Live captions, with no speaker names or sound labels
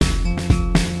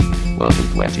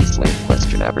Anti-slave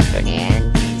question everything.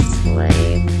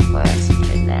 Anti-slave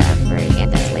question everything.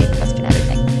 Anti-slave question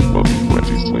everything. Welcome to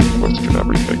Anti-slave question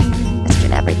everything.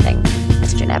 Question everything.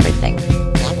 Question everything.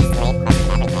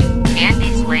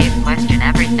 Anti-slave question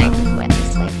everything.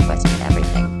 Anti-slave question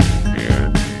everything.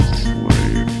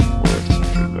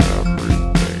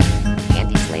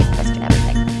 Anti-slave question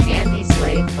everything.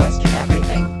 Anti-slave question everything. Anti-slave question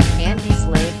everything.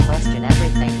 Anti-slave question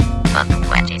everything. Welcome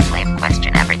to Anti-slave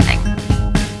question everything.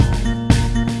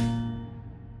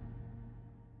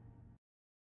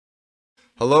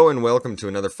 Hello and welcome to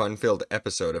another fun-filled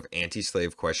episode of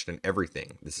Anti-Slave Question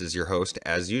Everything. This is your host,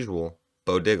 as usual,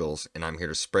 Deagel, and I'm here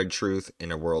to spread truth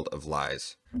in a world of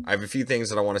lies. I have a few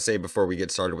things that I want to say before we get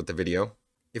started with the video.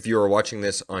 If you are watching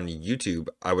this on YouTube,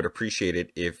 I would appreciate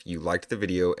it if you liked the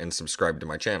video and subscribed to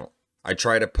my channel. I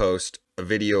try to post a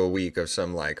video a week of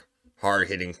some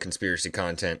hard-hitting conspiracy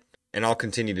content, and I'll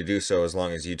continue to do so as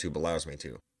long as YouTube allows me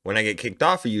to. When I get kicked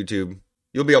off of YouTube,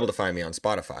 you'll be able to find me on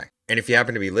Spotify. And if you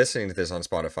happen to be listening to this on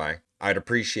Spotify, I'd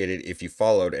appreciate it if you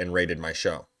followed and rated my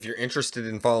show. If you're interested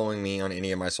in following me on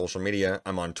any of my social media,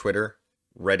 I'm on Twitter,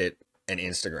 Reddit, and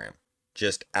Instagram.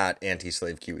 Just at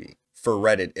AntiSlaveQE. For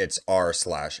Reddit, it's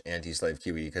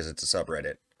r/AntiSlaveQE because it's a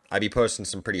subreddit. I be posting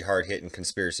some pretty hard-hitting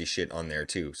conspiracy shit on there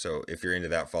too, so if you're into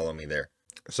that, follow me there.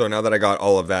 So now that I got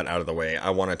all of that out of the way, I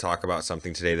want to talk about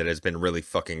something today that has been really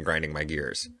fucking grinding my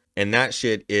gears. And that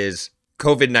shit is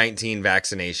COVID-19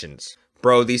 vaccinations.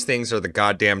 Bro, these things are the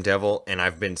goddamn devil, and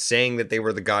I've been saying that they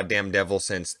were the goddamn devil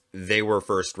since they were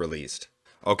first released.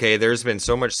 Okay, there's been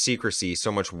so much secrecy,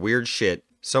 so much weird shit,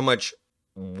 so much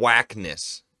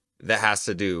whackness that has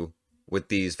to do with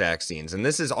these vaccines. And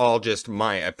this is all just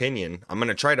my opinion. I'm going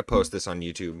to try to post this on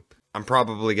YouTube. I'm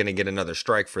probably going to get another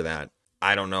strike for that.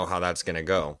 I don't know how that's going to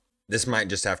go. This might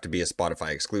just have to be a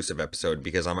Spotify exclusive episode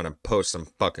because I'm going to post some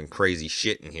fucking crazy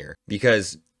shit in here.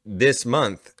 Because this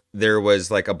month, there was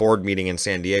a board meeting in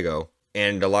San Diego,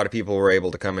 and a lot of people were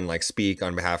able to come and speak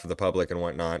on behalf of the public and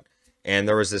whatnot. And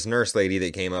there was this nurse lady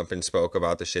that came up and spoke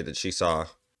about the shit that she saw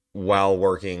while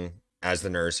working as the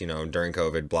nurse, during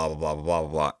COVID, blah, blah, blah, blah,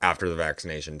 blah, blah, after the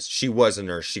vaccinations. She was a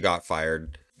nurse. She got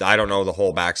fired. I don't know the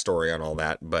whole backstory on all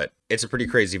that, but it's a pretty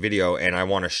crazy video, and I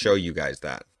want to show you guys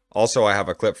that. Also, I have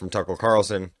a clip from Tucker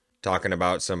Carlson talking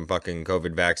about some fucking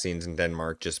COVID vaccines in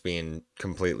Denmark just being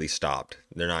completely stopped.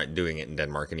 They're not doing it in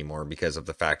Denmark anymore because of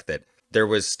the fact that there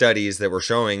was studies that were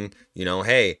showing,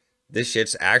 hey, this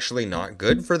shit's actually not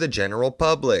good for the general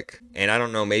public. And I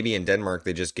don't know, maybe in Denmark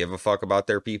they just give a fuck about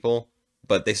their people,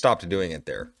 but they stopped doing it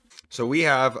there. So we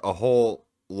have a whole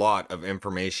lot of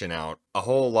information out, a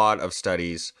whole lot of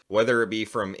studies, whether it be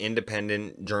from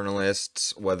independent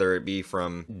journalists, whether it be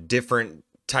from different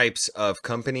types of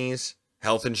companies,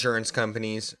 health insurance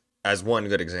companies, as one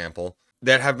good example,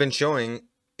 that have been showing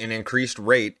an increased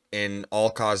rate in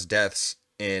all-cause deaths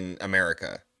in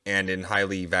America and in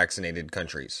highly vaccinated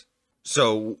countries.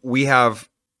 So we have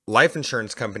life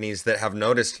insurance companies that have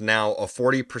noticed now a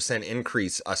 40%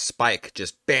 increase, a spike,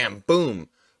 just bam, boom,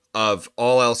 of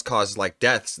all else cause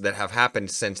deaths that have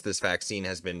happened since this vaccine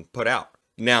has been put out.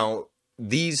 Now,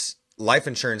 these life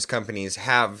insurance companies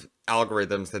have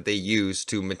algorithms that they use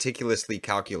to meticulously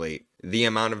calculate the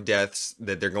amount of deaths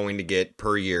that they're going to get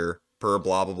per year, per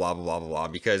blah, blah, blah, blah, blah, blah,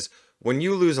 because when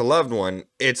you lose a loved one,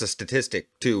 it's a statistic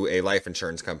to a life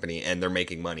insurance company and they're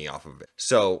making money off of it.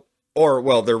 So,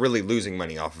 they're really losing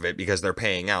money off of it because they're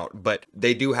paying out, but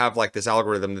they do have this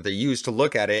algorithm that they use to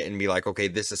look at it and be okay,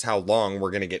 this is how long we're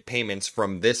going to get payments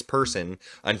from this person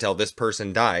until this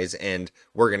person dies, and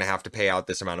we're going to have to pay out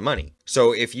this amount of money.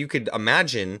 So if you could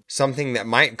imagine something that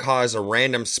might cause a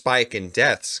random spike in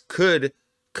deaths could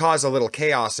cause a little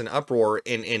chaos and uproar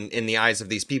in the eyes of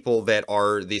these people that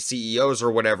are the CEOs or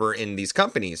whatever in these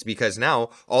companies, because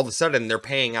now all of a sudden they're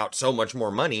paying out so much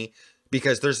more money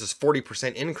because there's this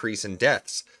 40% increase in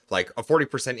deaths, a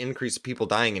 40% increase of people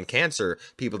dying in cancer,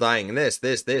 people dying in this,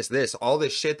 all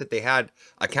this shit that they had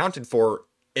accounted for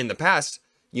in the past,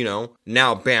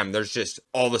 now bam, there's just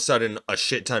all of a sudden a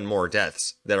shit ton more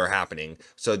deaths that are happening.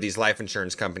 So these life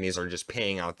insurance companies are just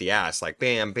paying out the ass,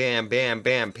 bam, bam, bam,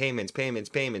 bam, payments.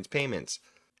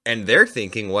 And they're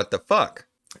thinking, what the fuck?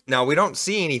 Now, we don't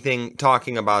see anything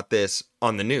talking about this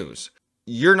on the news.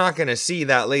 You're not going to see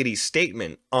that lady's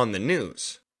statement on the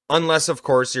news. Unless, of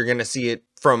course, you're going to see it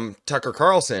from Tucker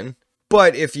Carlson.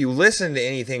 But if you listen to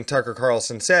anything Tucker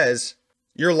Carlson says,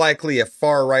 you're likely a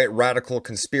far-right radical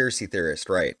conspiracy theorist,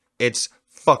 right? It's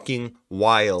fucking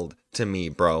wild to me,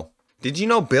 bro. Did you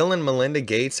know Bill and Melinda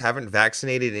Gates haven't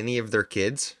vaccinated any of their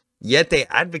kids? Yet they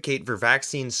advocate for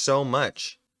vaccines so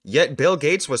much. Yet Bill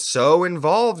Gates was so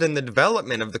involved in the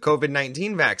development of the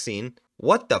COVID-19 vaccine.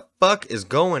 What the fuck is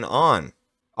going on?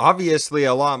 Obviously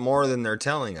a lot more than they're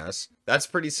telling us. That's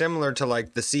pretty similar to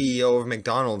like the CEO of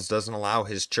McDonald's doesn't allow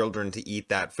his children to eat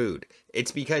that food.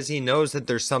 It's because he knows that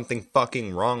there's something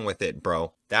fucking wrong with it,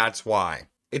 bro. That's why.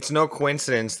 It's no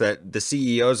coincidence that the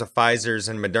CEOs of Pfizer's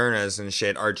and Moderna's and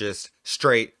shit are just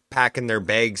straight packing their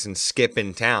bags and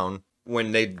skipping town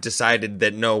when they decided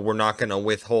that no, we're not going to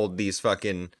withhold these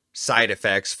fucking side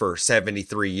effects for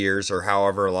 73 years or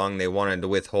however long they wanted to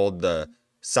withhold the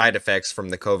side effects from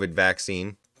the COVID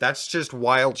vaccine. That's just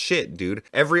wild shit, dude.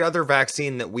 Every other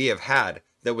vaccine that we have had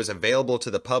that was available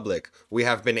to the public, we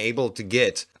have been able to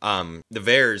get the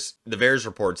VAERS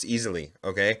reports easily,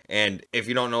 okay? And if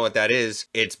you don't know what that is,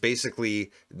 it's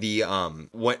basically the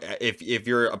what if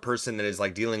you're a person that is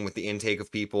like dealing with the intake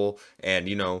of people and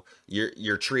you know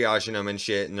you're triaging them and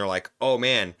shit and they're like, "Oh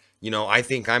man, you know, I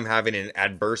think I'm having an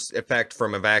adverse effect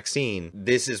from a vaccine.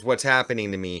 This is what's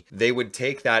happening to me." They would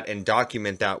take that and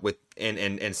document that with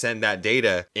and send that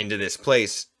data into this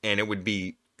place and it would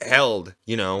be held,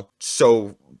 you know,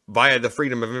 so via the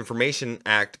Freedom of Information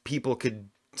Act, people could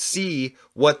see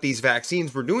what these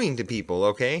vaccines were doing to people,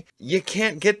 okay? You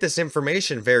can't get this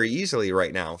information very easily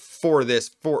right now for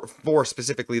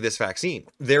specifically this vaccine.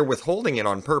 They're withholding it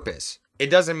on purpose. It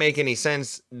doesn't make any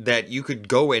sense that you could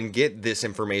go and get this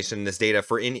information, this data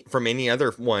from any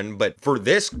other one, but for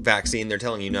this vaccine, they're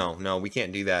telling you, no, we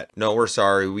can't do that. No, we're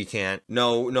sorry, we can't.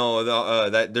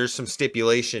 That there's some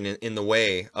stipulation in the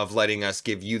way of letting us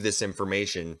give you this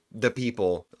information. The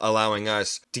people allowing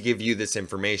us to give you this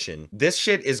information. This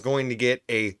shit is going to get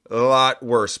a lot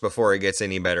worse before it gets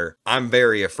any better. I'm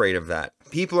very afraid of that.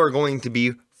 People are going to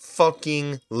be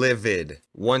fucking livid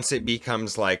once it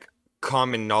becomes like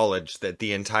common knowledge that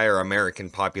the entire American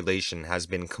population has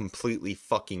been completely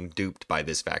fucking duped by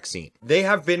this vaccine. They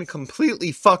have been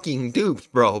completely fucking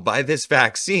duped, bro, by this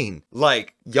vaccine.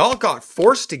 Like, y'all got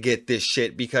forced to get this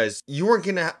shit because you weren't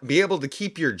gonna be able to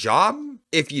keep your job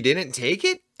if you didn't take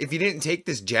it? If you didn't take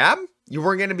this jab? You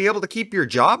weren't gonna be able to keep your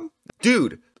job?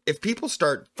 Dude, if people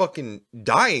start fucking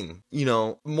dying, you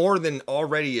know, more than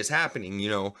already is happening, you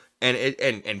know,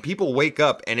 and people wake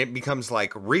up and it becomes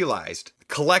like realized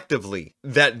collectively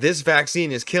that this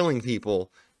vaccine is killing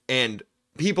people and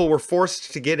people were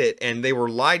forced to get it and they were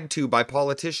lied to by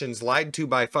politicians, lied to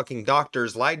by fucking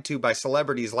doctors, lied to by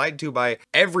celebrities, lied to by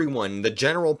everyone, the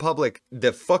general public,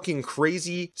 the fucking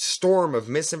crazy storm of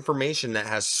misinformation that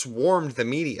has swarmed the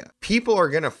media. People are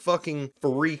gonna fucking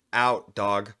freak out,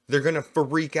 dog. They're gonna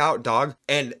freak out, dog.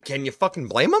 And can you fucking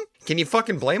blame them? Can you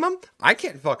fucking blame them? I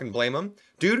can't fucking blame them.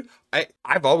 Dude,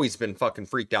 I've always been fucking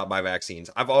freaked out by vaccines.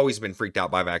 I've always been freaked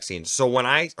out by vaccines. So when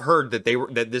I heard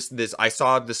that I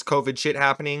saw this COVID shit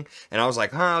happening and I was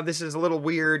like, this is a little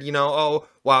weird, you know, oh,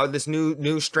 wow, this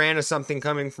new strand of something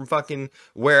coming from fucking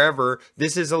wherever.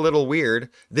 This is a little weird.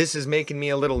 This is making me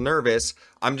a little nervous.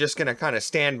 I'm just going to kind of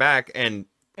stand back and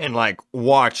like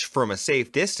watch from a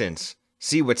safe distance.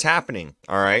 See what's happening,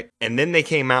 all right? And then they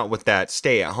came out with that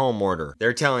stay-at-home order.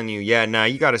 They're telling you, yeah, nah,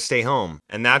 you gotta stay home.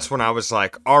 And that's when I was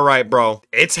like, all right, bro,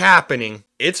 it's happening.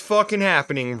 It's fucking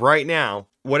happening right now.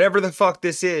 Whatever the fuck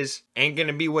this is ain't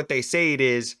gonna be what they say it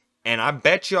is. And I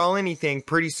bet y'all anything,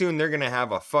 pretty soon they're gonna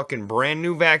have a fucking brand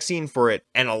new vaccine for it.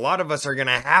 And a lot of us are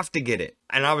gonna have to get it.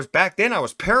 And I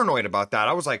was paranoid about that.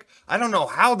 I was like, I don't know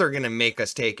how they're gonna make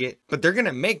us take it, but they're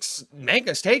gonna make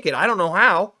us take it. I don't know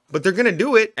how, but they're gonna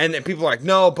do it. And then people are like,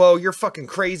 no, Bo, you're fucking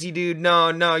crazy, dude.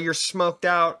 No, you're smoked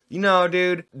out. You know,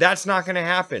 dude, that's not gonna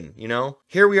happen, you know?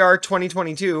 Here we are,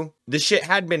 2022. This shit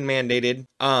had been mandated.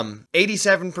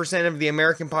 87% of the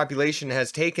American population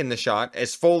has taken the shot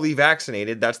as fully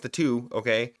vaccinated. That's the two,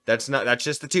 okay? That's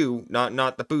just the two,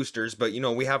 not the boosters. But, you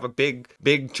know, we have a big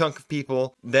chunk of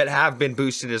people that have been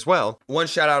boosted as well. One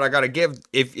shout out I gotta give,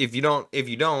 if you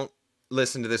don't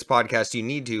listen to this podcast, you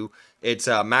need to. It's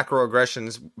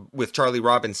Macroaggressions with Charlie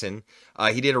Robinson.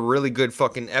 He did a really good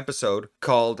fucking episode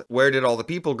called Where Did All the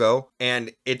People Go?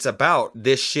 And it's about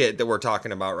this shit that we're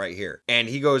talking about right here. And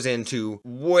he goes into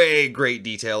way great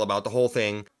detail about the whole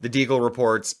thing, the Deagel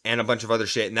reports, and a bunch of other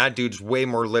shit. And that dude's way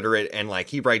more literate and like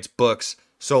he writes books.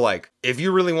 So like, if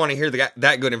you really want to hear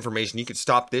that good information, you could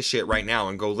stop this shit right now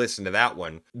and go listen to that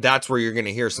one. That's where you're going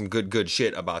to hear some good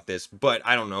shit about this. But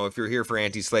I don't know, if you're here for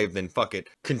anti-slave, then fuck it.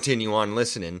 Continue on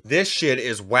listening. This shit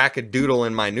is wackadoodle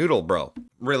in my noodle, bro.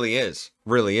 Really is.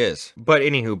 Really is. But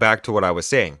anywho, back to what I was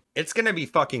saying. It's going to be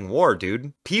fucking war,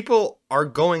 dude. People are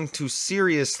going to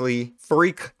seriously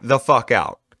freak the fuck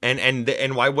out.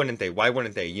 And why wouldn't they? Why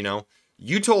wouldn't they? You know,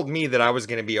 You told me that I was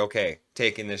going to be okay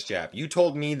taking this jab. You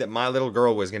told me that my little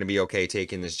girl was going to be okay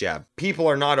taking this jab. People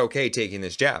are not okay taking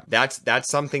this jab. That's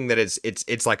something that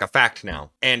it's like a fact now.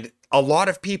 And a lot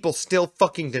of people still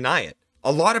fucking deny it.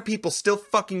 A lot of people still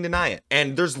fucking deny it.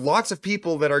 And there's lots of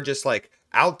people that are just like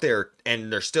out there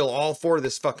and they're still all for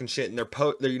this fucking shit. And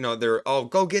they're oh,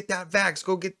 go get that vax,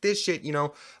 go get this shit.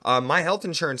 My health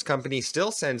insurance company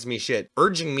still sends me shit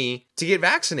urging me to get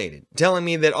vaccinated, telling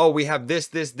me that, oh, we have this,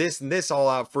 and this all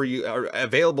out for you, or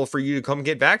available for you to come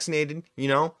get vaccinated.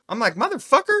 I'm like,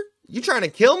 motherfucker, you trying to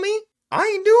kill me? I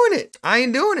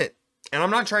ain't doing it. And I'm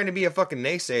not trying to be a fucking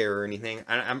naysayer or anything.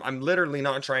 I'm literally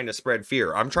not trying to spread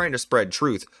fear. I'm trying to spread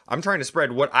truth. I'm trying to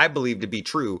spread what I believe to be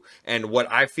true and what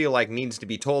I feel like needs to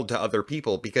be told to other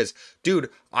people. Because, dude,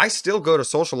 I still go to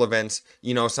social events.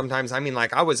 Sometimes. I mean,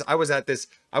 like I was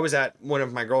at one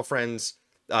of my girlfriend's.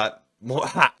 One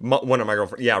of my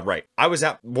girlfriends. Yeah, right. I was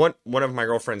at one of my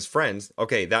girlfriend's friends.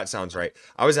 Okay, that sounds right.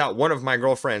 I was at one of my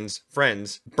girlfriend's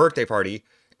friends' birthday party,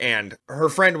 and her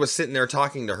friend was sitting there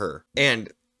talking to her,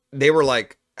 and they were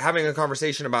like having a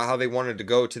conversation about how they wanted to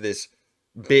go to this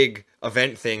big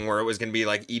event thing where it was going to be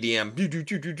like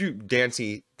EDM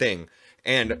dancey thing.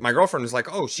 And my girlfriend was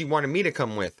like, oh, she wanted me to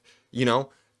come with,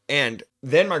 and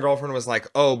then my girlfriend was like,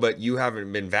 oh, but you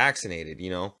haven't been vaccinated.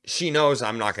 She knows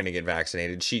I'm not going to get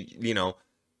vaccinated.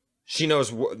 She knows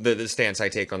the stance I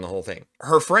take on the whole thing.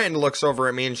 Her friend looks over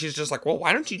at me and she's just like, well,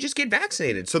 why don't you just get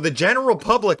vaccinated? So the general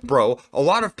public, bro, a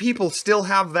lot of people still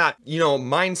have that,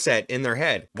 mindset in their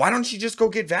head. Why don't you just go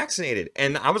get vaccinated?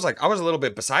 And I was a little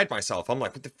bit beside myself. I'm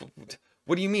like,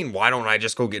 what do you mean? Why don't I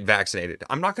just go get vaccinated?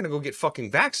 I'm not going to go get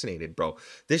fucking vaccinated, bro.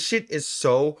 This shit is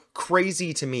so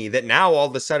crazy to me that now all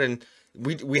of a sudden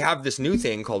we have this new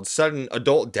thing called sudden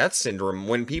adult death syndrome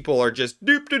when people are just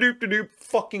doop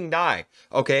fucking die.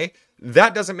 Okay?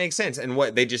 That doesn't make sense. And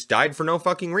what, they just died for no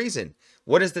fucking reason.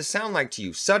 What does this sound like to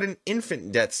you? Sudden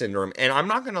infant death syndrome. And I'm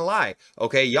not gonna lie,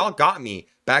 okay? Y'all got me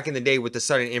back in the day with the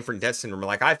sudden infant death syndrome.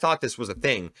 Like, I thought this was a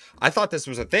thing.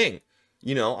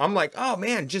 I'm like, oh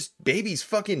man, just babies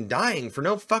fucking dying for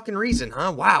no fucking reason,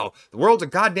 huh? Wow, the world's a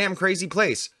goddamn crazy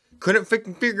place. Couldn't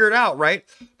figure it out, right?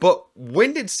 But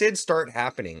when did SIDS start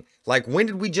happening? Like, when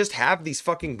did we just have these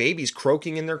fucking babies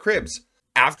croaking in their cribs?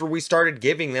 After we started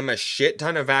giving them a shit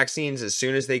ton of vaccines as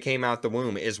soon as they came out the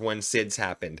womb is when SIDS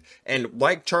happened. And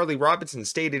like Charlie Robinson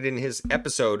stated in his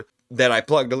episode that I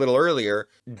plugged a little earlier,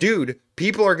 dude,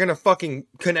 people are gonna fucking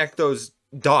connect those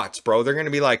dots, bro. They're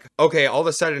gonna be like, okay, all of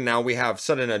a sudden now we have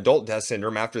sudden adult death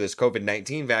syndrome after this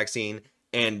COVID-19 vaccine.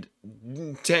 And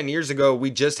 10 years ago,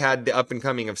 we just had the up and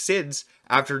coming of SIDS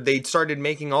after they started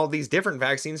making all these different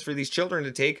vaccines for these children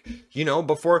to take,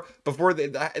 before they,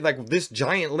 like this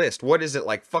giant list. What is it,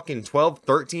 like fucking 12,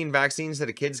 13 vaccines that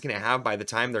a kid's going to have by the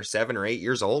time they're 7 or 8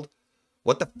 years old?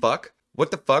 What the fuck?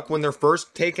 When they're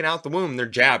first taken out the womb, they're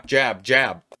jab.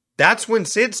 That's when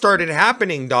SIDS started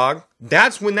happening, dog.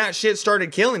 That's when that shit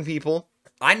started killing people.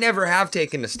 I never have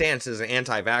taken a stance as an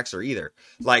anti-vaxxer either.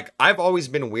 Like, I've always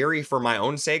been weary for my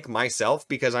own sake, myself,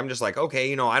 because I'm just like,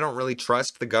 okay, I don't really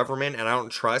trust the government, and I don't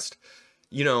trust,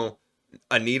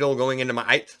 a needle going into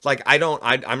my,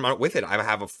 I'm not with it. I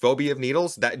have a phobia of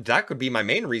needles. That could be my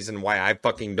main reason why I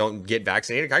fucking don't get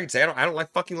vaccinated. I could say I don't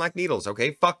like needles,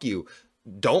 okay? Fuck you.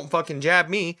 Don't fucking jab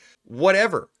me.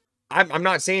 Whatever. I'm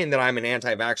not saying that I'm an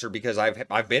anti-vaxxer because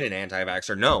I've been an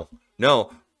anti-vaxxer.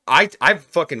 No. I've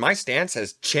fucking, my stance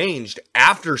has changed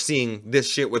after seeing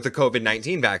this shit with the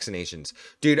COVID-19 vaccinations.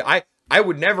 Dude, I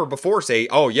would never before say,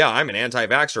 oh yeah, I'm an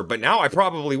anti-vaxxer, but now I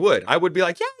probably would. I would be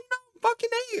like, yeah, fucking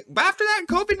A. After that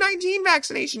COVID-19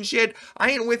 vaccination shit,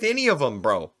 I ain't with any of them,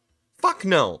 bro. Fuck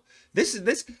no. This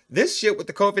shit with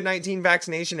the COVID-19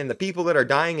 vaccination and the people that are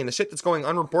dying and the shit that's going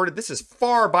unreported, this is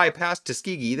far bypassed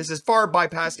Tuskegee. This is far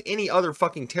bypassed any other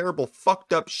fucking terrible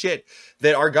fucked up shit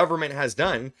that our government has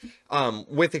done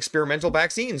with experimental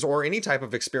vaccines or any type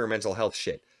of experimental health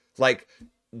shit. Like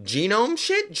genome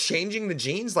shit, changing the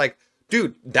genes, like,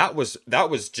 dude, that was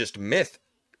just myth.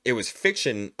 It was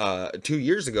fiction 2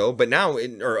 years ago, but now,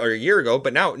 or a year ago,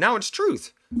 but now it's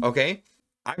truth. Okay?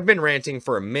 I've been ranting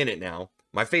for a minute now.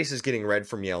 My face is getting red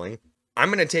from yelling. I'm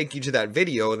going to take you to that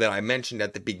video that I mentioned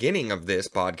at the beginning of this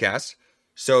podcast,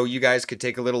 so you guys could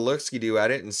take a little look-ski-doo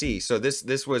at it and see. So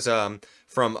this was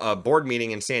from a board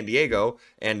meeting in San Diego,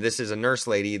 and this is a nurse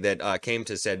lady that came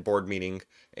to said board meeting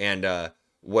and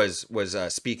was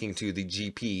speaking to the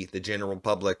GP, the general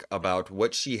public, about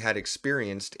what she had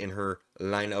experienced in her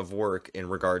line of work in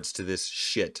regards to this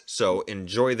shit. So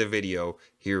enjoy the video.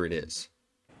 Here it is.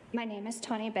 My name is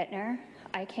Tony Bittner.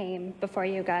 I came before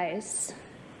you guys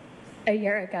a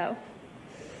year ago.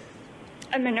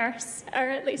 I'm a nurse, or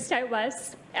at least I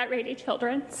was, at Rady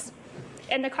Children's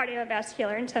in the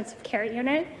cardiovascular intensive care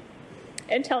unit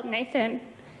until Nathan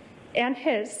and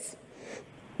his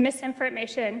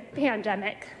misinformation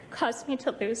pandemic caused me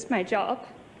to lose my job.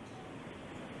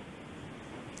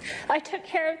 I took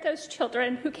care of those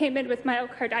children who came in with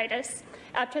myocarditis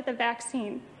after the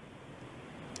vaccine.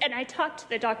 And I talked to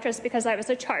the doctors because I was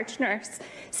a charge nurse,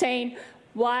 saying,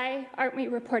 why aren't we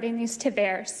reporting these to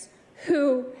VAERS?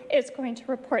 Who is going to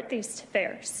report these to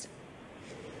VAERS?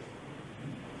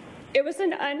 It was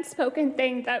an unspoken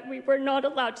thing that we were not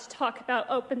allowed to talk about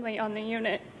openly on the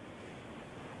unit.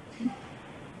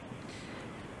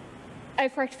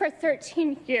 I've worked for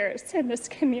 13 years in this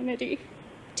community,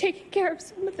 taking care of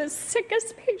some of the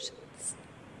sickest patients.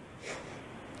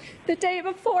 The day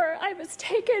before I was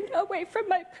taken away from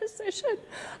my position,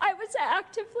 I was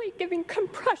actively giving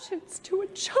compressions to a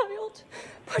child,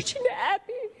 pushing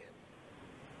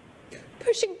epi,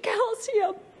 pushing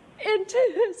calcium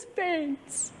into his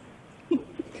veins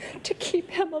to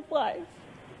keep him alive.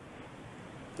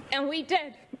 And we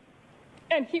did.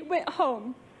 And he went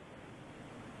home.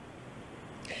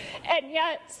 And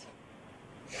yet,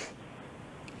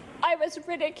 I was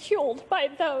ridiculed by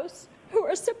those who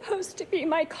are supposed to be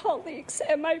my colleagues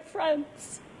and my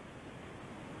friends.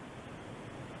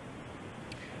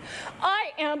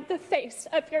 I am the face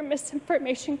of your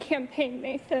misinformation campaign,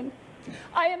 Nathan.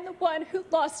 I am the one who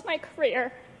lost my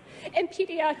career in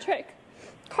pediatric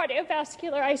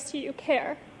cardiovascular ICU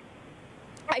care.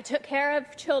 I took care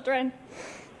of children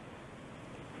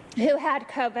who had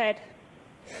COVID.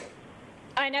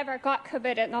 I never got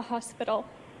COVID in the hospital.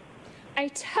 I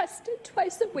tested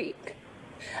twice a week.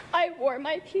 I wore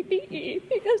my PPE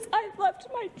because I loved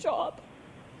my job.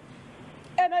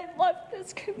 And I loved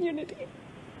this community.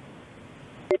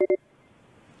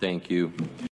 Thank you.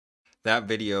 That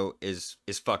video is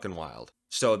fucking wild.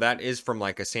 So that is from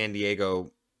like a San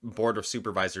Diego Board of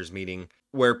Supervisors meeting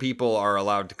where people are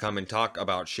allowed to come and talk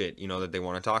about shit, you know, that they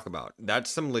want to talk about. That's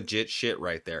some legit shit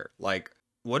right there. Like,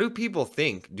 what do people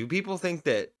think? Do people think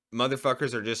that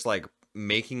motherfuckers are just like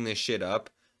making this shit up?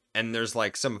 And there's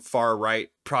like some far right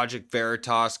Project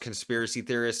Veritas conspiracy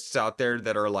theorists out there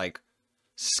that are like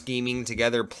scheming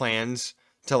together plans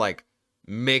to like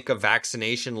make a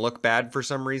vaccination look bad for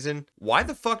some reason. Why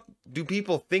the fuck do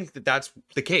people think that that's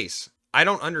the case? I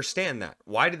don't understand that.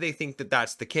 Why do they think that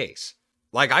that's the case?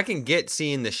 Like, I can get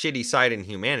seeing the shitty side in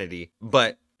humanity,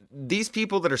 but these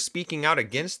people that are speaking out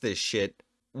against this shit,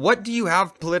 what do you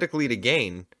have politically to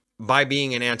gain by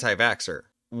being an anti-vaxxer?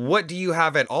 What do you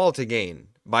have at all to gain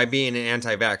by being an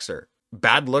anti-vaxxer?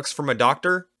 Bad looks from a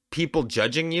doctor? People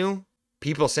judging you?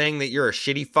 People saying that you're a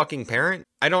shitty fucking parent?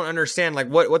 I don't understand, like,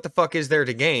 what the fuck is there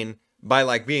to gain by,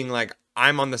 like, being like,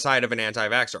 I'm on the side of an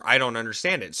anti-vaxxer? I don't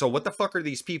understand it. So what the fuck are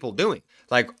these people doing?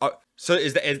 Like, so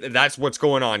that's what's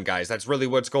going on, guys. That's really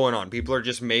what's going on. People are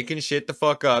just making shit the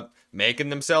fuck up, making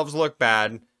themselves look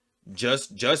bad,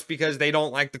 just because they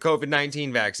don't like the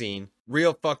COVID-19 vaccine.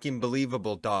 Real fucking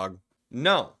believable, dog.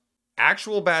 No.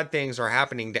 Actual bad things are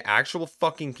happening to actual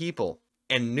fucking people.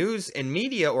 And news and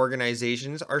media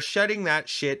organizations are shutting that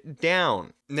shit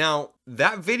down. Now,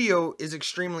 that video is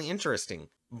extremely interesting.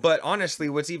 But honestly,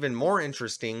 what's even more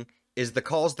interesting is the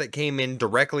calls that came in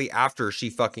directly after she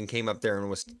fucking came up there and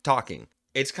was talking.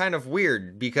 It's kind of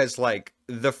weird because, like,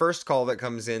 the first call that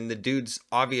comes in, the dude's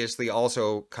obviously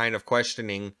also kind of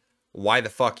questioning why the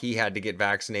fuck he had to get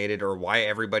vaccinated or why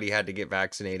everybody had to get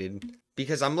vaccinated.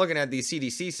 Because I'm looking at these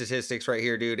CDC statistics right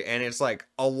here, dude, and it's like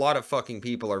a lot of fucking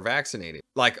people are vaccinated.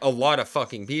 Like, a lot of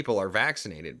fucking people are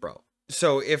vaccinated, bro.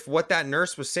 So if what that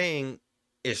nurse was saying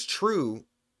is true,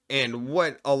 and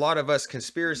what a lot of us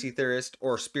conspiracy theorists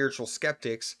or spiritual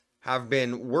skeptics have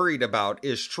been worried about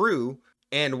is true,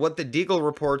 and what the Deagel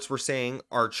reports were saying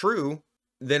are true,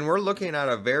 then we're looking at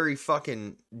a very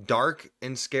fucking dark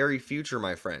and scary future,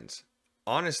 my friends.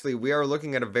 Honestly, we are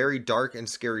looking at a very dark and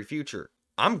scary future.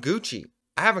 I'm Gucci.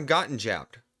 I haven't gotten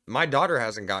jabbed. My daughter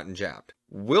hasn't gotten jabbed.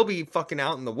 We'll be fucking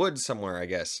out in the woods somewhere, I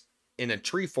guess. In a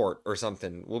tree fort or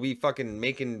something. We'll be fucking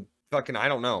making fucking, I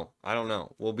don't know.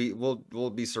 We'll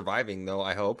be surviving though,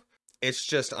 I hope. It's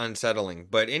just unsettling.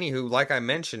 But anywho, like I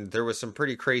mentioned, there was some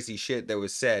pretty crazy shit that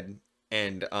was said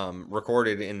and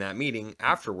recorded in that meeting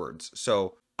afterwards.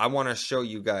 So I want to show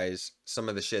you guys some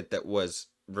of the shit that was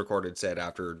recorded said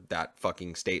after that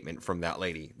fucking statement from that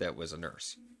lady that was a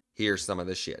nurse. Here's some of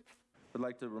the shit. I'd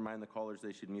like to remind the callers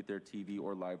they should mute their TV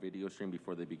or live video stream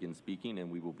before they begin speaking, and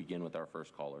we will begin with our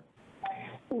first caller.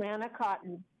 Lana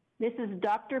Cotton. This is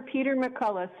Dr. Peter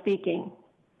McCullough speaking.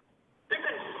 There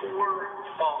have been 4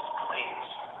 false claims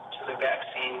to the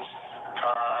vaccines.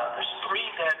 There's 3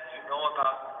 that you know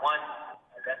about. One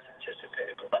events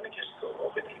anticipated, but let me just go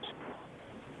over these.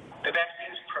 The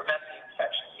vaccines prevent the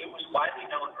infection. It was widely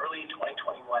known early in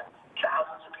 2021,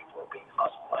 thousands of people were being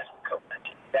hospitalized with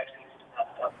COVID-19. Vaccines did not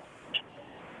stop.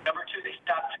 Number two, they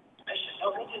stopped transmission.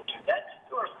 No, they didn't do that.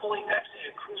 They were fully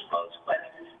vaccinated cruise boats, but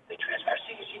they transferred. Our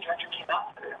CDC director came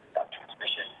out and said they don't stop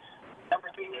transmission. Number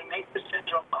three, they make the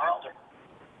syndrome milder.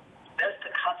 That's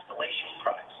the consolation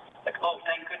prize. Like, oh,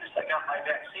 thank goodness I got my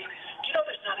vaccine. Do you know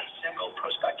there's not a single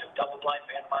prospective double-blind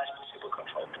randomized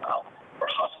placebo-controlled trial where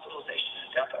hospitalization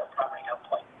and death are a primary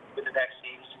endpoint with the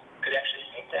vaccines could actually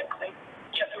make that claim?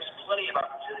 Yet there was plenty of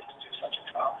opportunities to do such a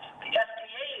trial. The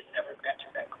FDA has never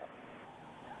granted that claim.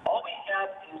 All we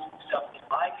have is some, in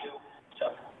my view,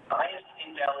 some biased,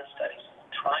 invalid studies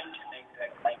trying to make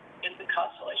that claim. It's the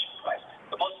consolation prize.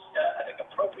 The most, I think,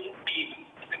 appropriate being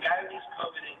is the guy who gets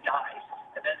COVID and dies,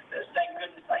 and then says, thank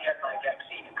goodness I had my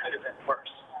vaccine. It could have been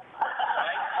worse.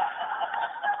 Right?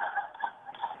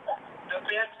 The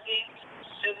vaccines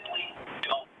simply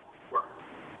don't work.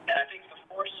 And I think the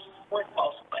fourth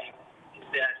false claim is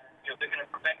that they're going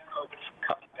to prevent COVID from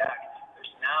coming back.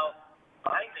 There's now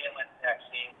bivalent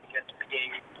vaccine against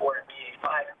BA4 and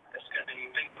BA5. That's going to be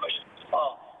a big push this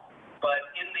fall. But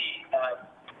in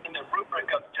the rubric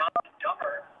of dumb and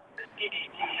dumber, the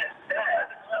CDC has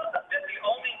said that the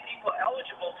only people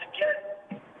eligible to get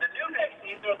the new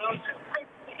vaccines are those who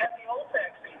previously had the old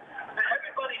vaccine. But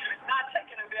everybody who's not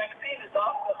taking a vaccine is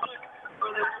off the hook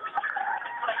for the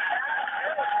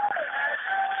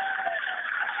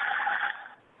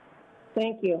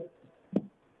Thank you.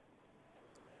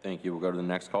 Thank you. We'll go to the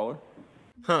next caller.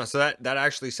 Huh, so that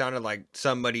actually sounded like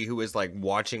somebody who was like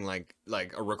watching like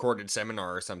a recorded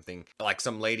seminar or something. Like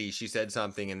some lady, she said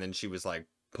something and then she was like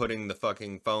putting the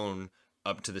fucking phone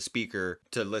up to the speaker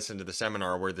to listen to the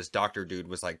seminar where this doctor dude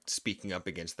was like speaking up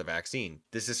against the vaccine.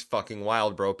 This is fucking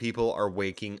wild, bro. People are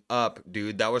waking up,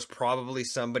 dude. That was probably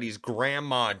somebody's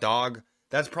grandma, dog.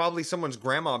 That's probably someone's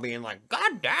grandma being like,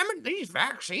 God damn it, these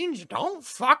vaccines don't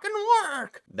fucking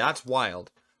work. That's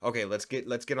wild. Okay, let's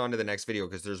get on to the next video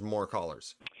because there's more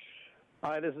callers.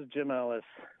 Hi, this is Jim Ellis.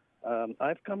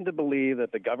 I've come to believe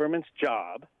that the government's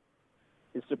job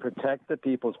is to protect the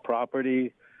people's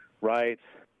property, rights,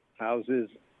 houses,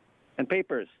 and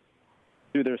papers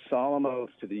through their solemn oath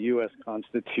to the U.S.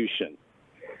 Constitution.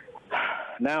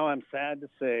 Now I'm sad to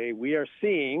say we are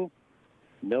seeing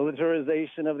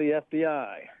militarization of the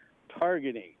FBI,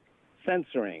 targeting,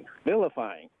 censoring,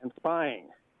 vilifying, and spying,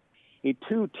 a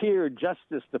two-tiered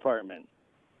Justice Department,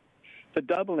 the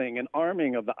doubling and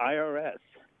arming of the IRS,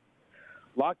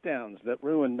 lockdowns that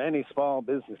ruin many small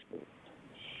businesses,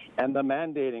 and the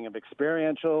mandating of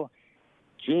experiential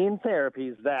gene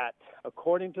therapies that,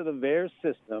 according to the VAERS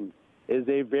system, is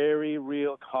a very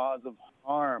real cause of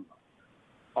harm.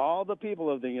 All the people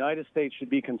of the United States should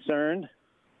be concerned,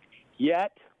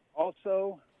 yet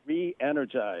also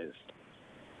re-energized.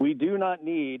 We do not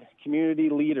need community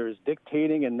leaders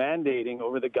dictating and mandating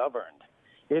over the governed.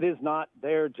 It is not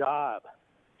their job.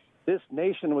 This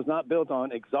nation was not built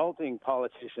on exalting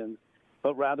politicians,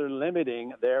 but rather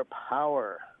limiting their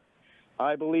power.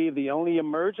 I believe the only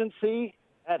emergency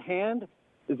at hand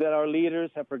is that our leaders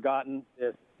have forgotten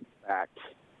this fact.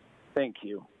 Thank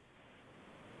you.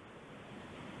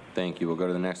 Thank you. We'll go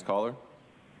to the next caller.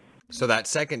 So that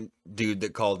second dude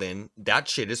that called in, that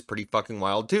shit is pretty fucking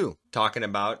wild too. Talking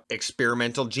about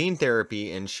experimental gene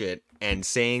therapy and shit and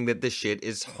saying that this shit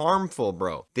is harmful,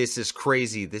 bro. This is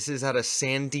crazy. This is at a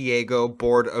San Diego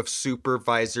Board of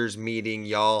Supervisors meeting,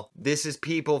 y'all. This is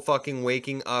people fucking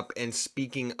waking up and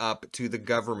speaking up to the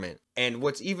government. And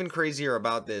what's even crazier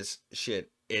about this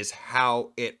shit is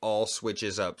how it all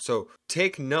switches up. So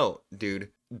take note,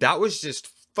 dude. That was just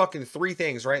fucking three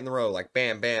things right in the row, like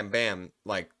bam, bam, bam,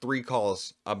 like 3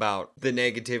 calls about the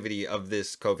negativity of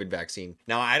this COVID vaccine.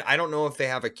 Now, I don't know if they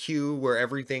have a queue where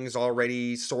everything's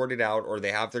already sorted out or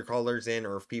they have their callers in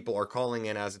or if people are calling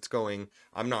in as it's going.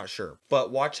 I'm not sure.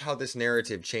 But watch how this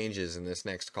narrative changes in this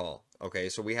next call. Okay,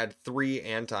 so we had 3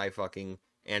 anti-vaccine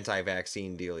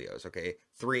dealios, okay?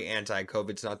 3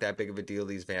 anti-COVID's not that big of a deal.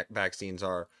 These vaccines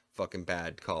are fucking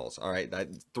bad calls. All right, that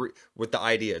 3 with the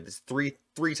idea. This three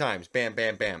times, bam,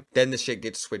 bam, bam. Then the shit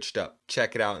gets switched up.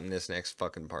 Check it out in this next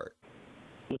fucking part.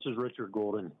 This is Richard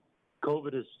Golden.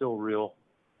 COVID is still real.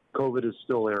 COVID is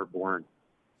still airborne.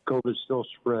 COVID still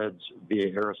spreads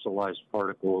via aerosolized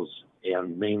particles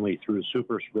and mainly through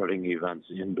super spreading events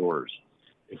indoors.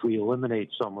 If we eliminate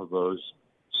some of those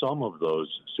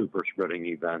super spreading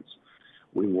events,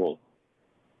 we will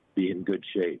be in good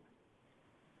shape.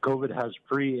 COVID has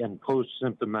pre and post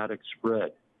symptomatic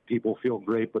spread. People feel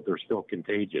great, but they're still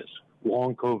contagious.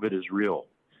 Long COVID is real.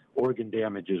 Organ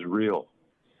damage is real.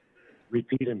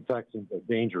 Repeat infections are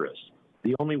dangerous.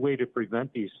 The only way to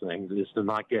prevent these things is to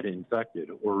not get infected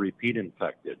or repeat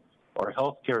infected. Our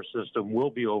healthcare system will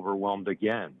be overwhelmed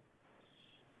again.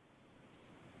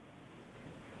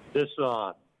 This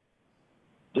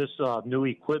new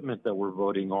equipment that we're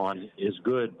voting on is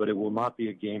good, but it will not be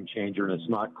a game changer, and it's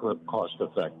not cost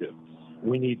effective.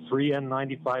 We need free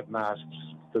N95 masks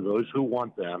for those who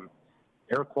want them,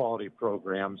 air quality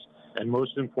programs, and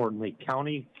most importantly,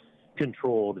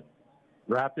 county-controlled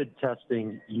rapid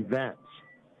testing events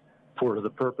for the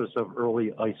purpose of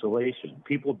early isolation.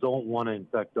 People don't want to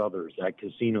infect others at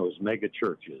casinos, mega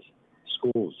churches,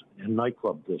 schools, and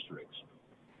nightclub districts.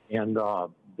 And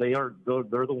they're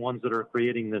the ones that are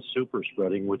creating this super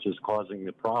spreading, which is causing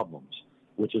the problems,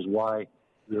 which is why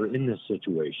we're in this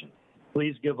situation.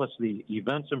 Please give us the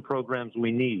events and programs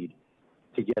we need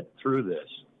to get through this.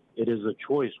 It is a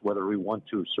choice whether we want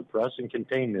to suppress and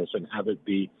contain this and have it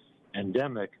be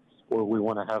endemic, or we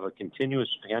want to have a continuous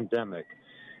pandemic,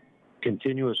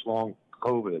 continuous long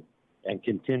COVID, and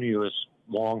continuous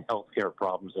long healthcare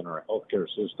problems in our healthcare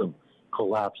system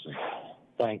collapsing.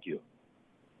 Thank you.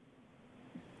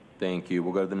 Thank you.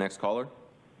 We'll go to the next caller.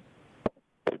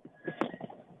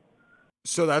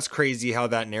 So that's crazy how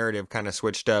that narrative kind of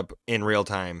switched up in real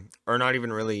time, or not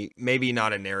even really, maybe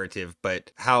not a narrative,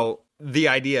 but how the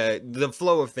idea, the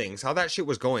flow of things, how that shit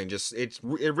was going, just it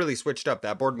really switched up.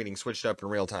 That board meeting switched up in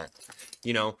real time.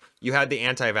 You know, you had the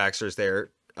anti-vaxxers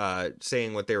there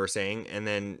saying what they were saying, and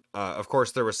then of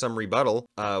course there was some rebuttal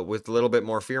with a little bit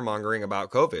more fear mongering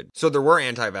about COVID. So there were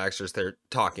anti-vaxxers there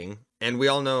talking, and we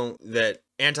all know that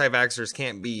anti-vaxxers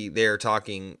can't be there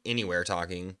talking anywhere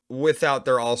talking without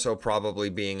there also probably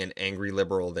being an angry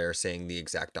liberal there saying the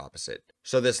exact opposite.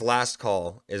 So this last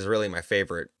call is really my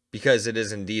favorite because it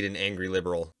is indeed an angry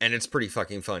liberal, and it's pretty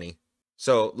fucking funny.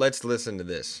 So let's listen to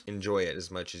this. Enjoy it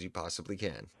as much as you possibly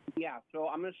can. Yeah, so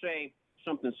I'm going to say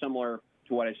something similar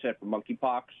to what I said for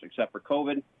monkeypox, except for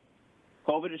COVID.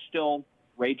 COVID is still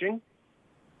raging.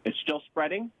 It's still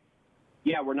spreading.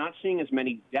 Yeah, we're not seeing as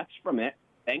many deaths from it,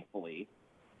 thankfully.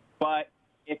 But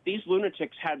if these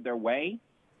lunatics had their way,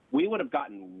 we would have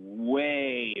gotten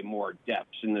way more deaths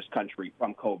in this country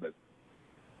from COVID.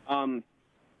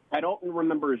 I don't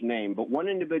remember his name, but one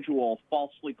individual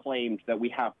falsely claimed that we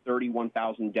have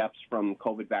 31,000 deaths from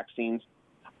COVID vaccines.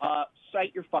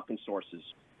 Cite your fucking sources.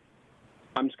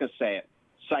 I'm just going to say it.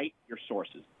 Cite your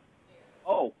sources.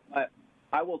 Oh,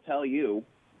 I will tell you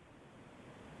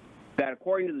that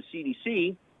according to the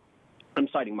CDC, I'm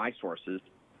citing my sources,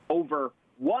 over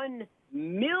 1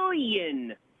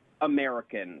 million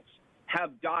Americans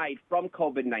have died from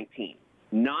COVID-19.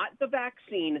 Not the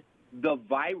vaccine, the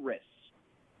virus.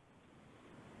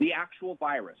 The actual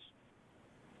virus.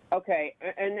 Okay,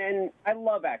 and I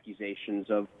love accusations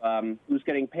of who's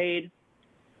getting paid.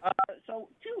 So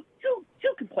two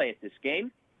can play at this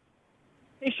game.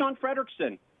 Hey, Sean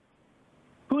Frederickson,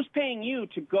 who's paying you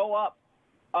to go up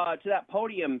to that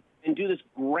podium and do this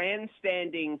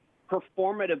grandstanding,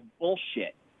 performative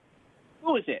bullshit?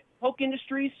 Who is it? Polk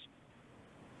Industries?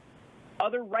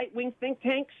 Other right-wing think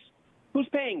tanks? Who's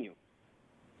paying you?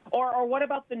 Or what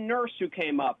about the nurse who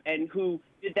came up and who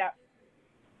did that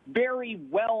very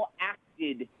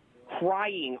well-acted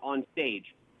crying on stage?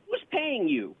 Who's paying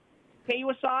you?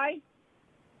 KUSI?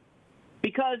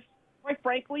 Because, quite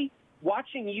frankly,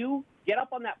 watching you get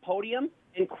up on that podium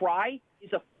and cry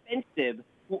is offensive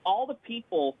to all the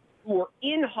people who were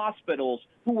in hospitals,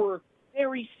 who were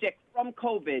very sick from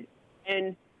COVID,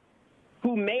 and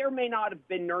who may or may not have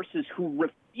been nurses who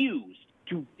refused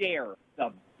to dare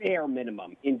the bare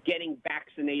minimum in getting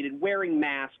vaccinated, wearing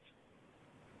masks.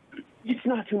 It's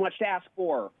not too much to ask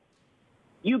for.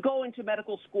 You go into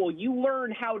medical school, you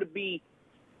learn how to be,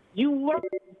 you learn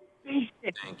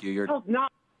basic. Thank you.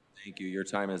 Thank you. Your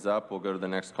time is up. We'll go to the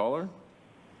next caller.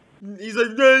 He's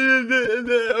like,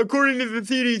 according to the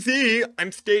CDC,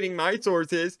 I'm stating my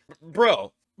sources.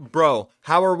 Bro,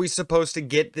 how are we supposed to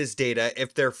get this data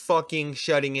if they're fucking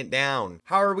shutting it down?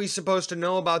 How are we supposed to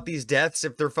know about these deaths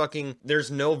if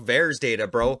there's no VAERS data,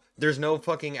 bro? There's no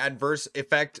fucking adverse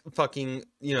effect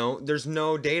there's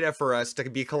no data for us to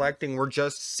be collecting. We're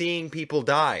just seeing people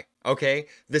die, okay?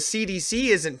 The CDC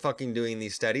isn't fucking doing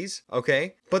these studies,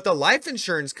 okay? But the life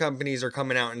insurance companies are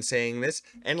coming out and saying this,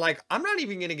 and I'm not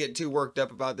even gonna get too worked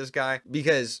up about this guy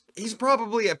because he's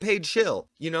probably a paid shill,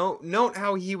 Note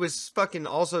how he was fucking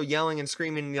also yelling and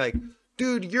screaming like,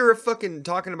 dude, you're fucking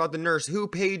talking about the nurse. Who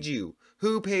paid you?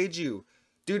 Who paid you?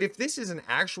 Dude, if this is an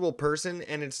actual person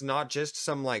and it's not just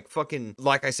some fucking,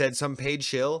 like I said, some paid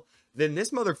shill, then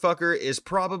this motherfucker is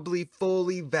probably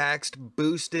fully vaxxed,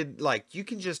 boosted. Like, you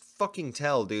can just fucking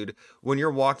tell, dude, when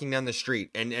you're walking down the street.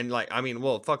 And like, I mean,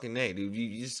 well, fucking hey, dude,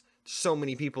 you just, so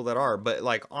many people that are. But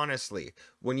like, honestly,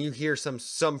 when you hear some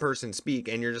person speak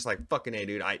and you're just like, fucking hey,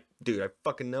 dude, I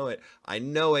fucking know it. I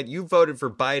know it. You voted for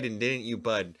Biden, didn't you,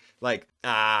 bud? Like,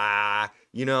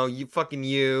 you know, you fucking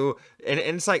you. And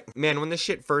it's like, man, when this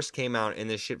shit first came out and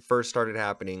this shit first started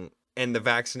happening, and the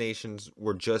vaccinations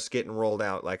were just getting rolled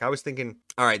out, like, I was thinking,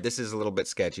 all right, this is a little bit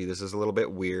sketchy. This is a little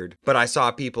bit weird. But I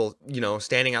saw people, you know,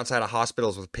 standing outside of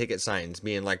hospitals with picket signs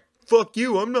being like, fuck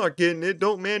you, I'm not getting it.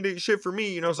 Don't mandate shit for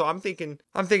me, you know? So I'm thinking,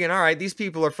 all right, these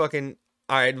people are fucking,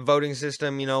 all right, voting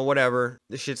system, you know, whatever.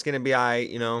 This shit's gonna be all right,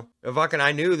 you know. Fucking,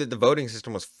 I knew that the voting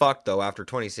system was fucked, though, after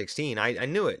 2016. I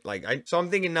knew it. Like, so I'm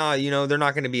thinking, nah, you know, they're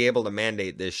not gonna be able to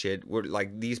mandate this shit. We're,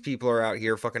 like, these people are out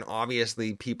here, fucking,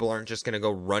 obviously, people aren't just gonna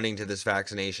go running to this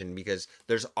vaccination because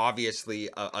there's obviously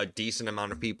a decent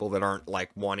amount of people that aren't,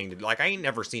 like, wanting to, like, I ain't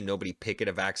never seen nobody picket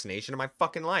a vaccination in my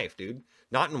fucking life, dude.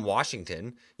 Not in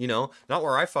Washington, you know, not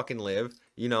where I fucking live.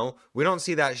 You know, we don't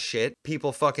see that shit.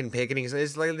 People fucking picketing.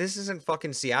 It's like, this isn't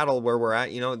fucking Seattle where we're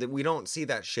at, you know, that we don't see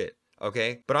that shit.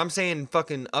 Okay. But I'm saying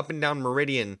fucking up and down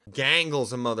Meridian,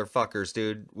 gangles of motherfuckers,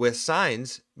 dude, with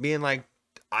signs being like,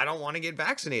 I don't want to get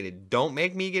vaccinated. Don't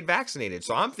make me get vaccinated.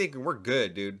 So I'm thinking we're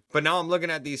good, dude. But now I'm looking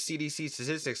at these CDC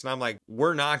statistics and I'm like,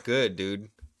 we're not good, dude.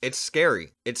 It's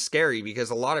scary. It's scary because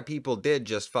a lot of people did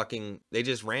just fucking, they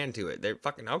just ran to it. They're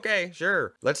fucking, okay,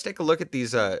 sure. Let's take a look at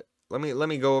these, let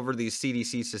me go over these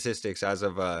CDC statistics as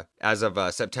of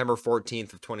September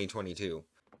 14th of 2022.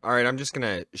 All right, I'm just going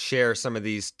to share some of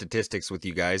these statistics with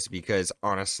you guys because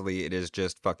honestly, it is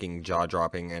just fucking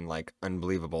jaw-dropping and like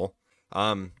unbelievable.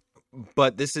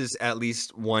 But this is at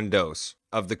least one dose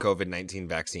of the COVID-19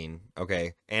 vaccine,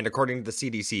 okay? And according to the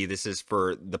CDC, this is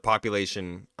for the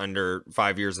population under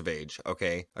 5 years of age,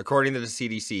 okay? According to the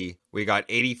CDC, we got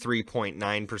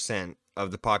 83.9%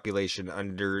 of the population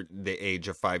under the age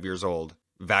of 5 years old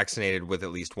vaccinated with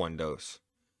at least one dose.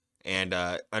 And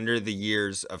under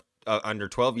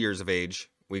 12 years of age,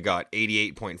 we got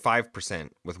 88.5%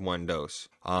 with one dose.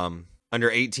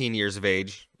 Under 18 years of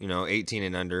age, you know, 18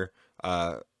 and under,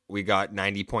 we got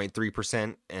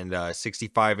 90.3%, and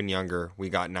 65 and younger, we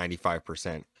got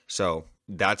 95%. So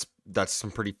that's some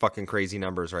pretty fucking crazy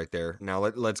numbers right there. Now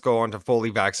let's go on to fully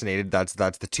vaccinated. That's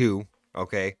the 2,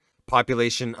 okay?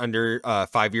 Population under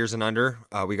 5 years and under,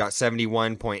 we got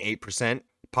 71.8%.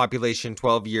 Population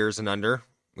 12 years and under,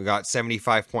 we got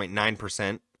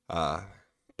 75.9%.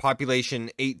 Population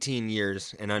 18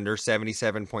 years and under,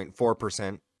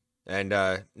 77.4%. And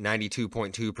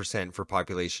 92.2% for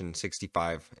population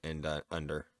 65 and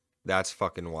under. That's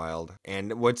fucking wild.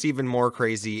 And what's even more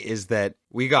crazy is that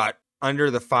we got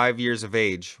under the 5 years of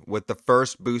age with the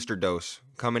first booster dose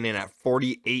coming in at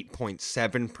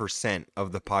 48.7%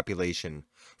 of the population.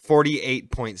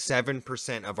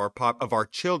 48.7% of our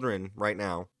children right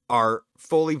now are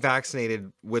fully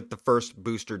vaccinated with the first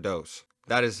booster dose.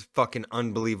 That is fucking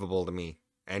unbelievable to me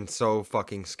and so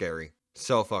fucking scary.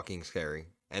 So fucking scary.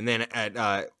 And then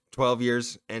at 12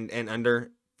 years and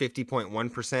under,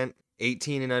 50.1%,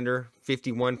 18 and under,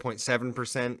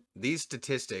 51.7%. These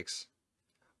statistics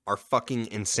are fucking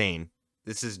insane.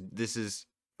 This is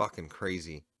fucking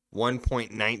crazy.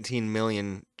 1.19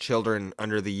 million children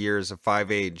under the years of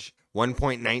 5 age.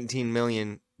 1.19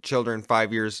 million children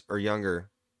 5 years or younger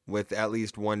with at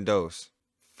least one dose.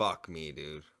 Fuck me,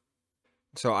 dude.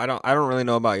 So I don't really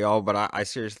know about y'all, but I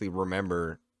seriously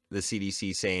remember the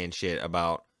CDC saying shit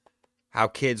about how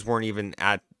kids weren't even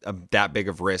at that big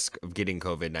of risk of getting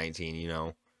COVID-19, you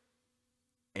know?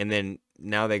 And then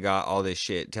now they got all this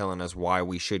shit telling us why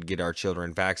we should get our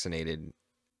children vaccinated.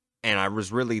 And I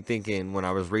was really thinking when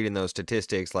I was reading those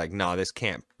statistics, like, nah, this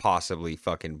can't possibly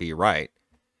fucking be right,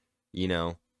 you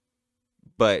know?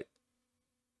 But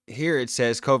here it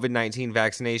says COVID-19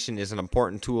 vaccination is an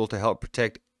important tool to help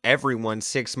protect everyone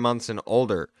 6 months and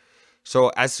older. So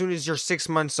as soon as you're 6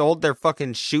 months old, they're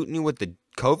fucking shooting you with the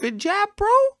COVID jab, bro?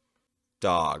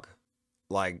 Dog.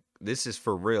 Like, this is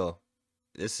for real.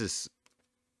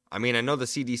 I mean, I know the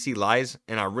CDC lies,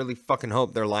 and I really fucking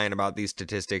hope they're lying about these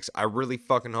statistics. I really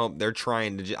fucking hope they're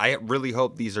trying to, I really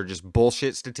hope these are just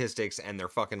bullshit statistics and they're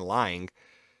fucking lying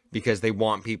because they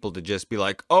want people to just be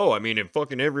like, oh, I mean, if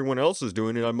fucking everyone else is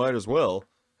doing it, I might as well.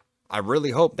 I really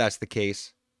hope that's the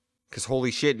case. Because holy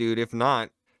shit, dude, if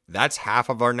not, that's half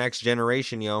of our next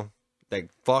generation, yo.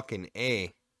 Like, fucking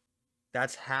A.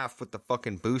 That's half with the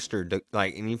fucking booster.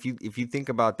 Like, and if you think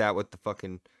about that with the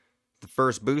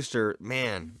first booster,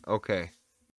 man, okay.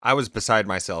 I was beside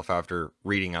myself after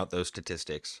reading out those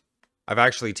statistics. I've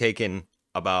actually taken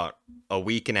about a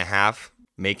week and a half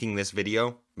making this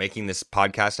video, making this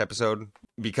podcast episode,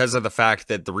 because of the fact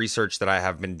that the research that I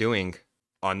have been doing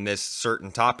on this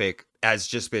certain topic has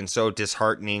just been so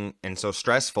disheartening and so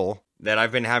stressful that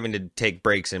I've been having to take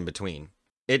breaks in between.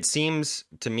 It seems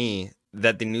to me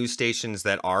that the news stations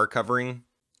that are covering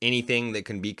anything that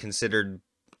can be considered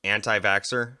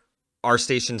anti-vaxxer are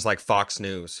stations like Fox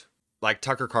News, like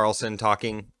Tucker Carlson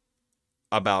talking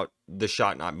about the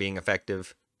shot not being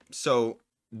effective. So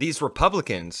these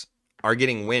Republicans are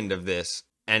getting wind of this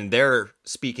and they're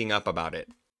speaking up about it.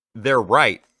 They're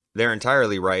right. They're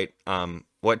entirely right.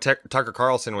 What Tucker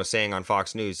Carlson was saying on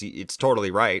Fox News, it's totally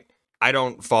right. I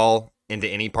don't fall into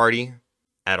any party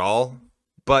at all,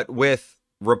 but with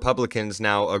Republicans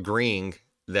now agreeing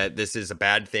that this is a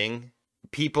bad thing,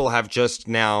 people have just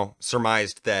now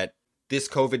surmised that this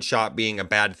COVID shot being a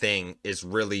bad thing is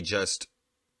really just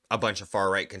a bunch of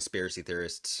far-right conspiracy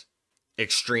theorists,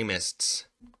 extremists.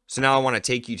 So now I want to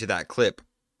take you to that clip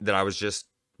that I was just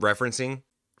referencing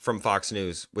from Fox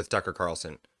News with Tucker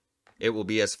Carlson. It will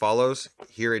be as follows.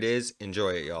 Here it is.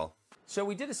 Enjoy it, y'all. So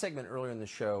we did a segment earlier in the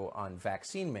show on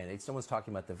vaccine mandates. No one's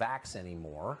talking about the vax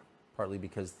anymore, partly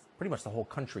because pretty much the whole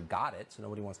country got it, so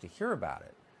nobody wants to hear about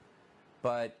it.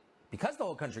 But because the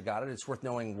whole country got it, it's worth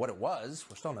knowing what it was.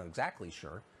 We're still not exactly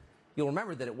sure. You'll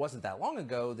remember that it wasn't that long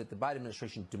ago that the Biden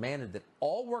administration demanded that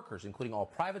all workers, including all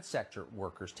private sector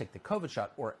workers, take the COVID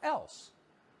shot or else.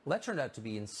 Well, that turned out to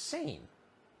be insane.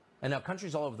 And now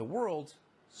countries all over the world,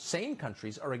 sane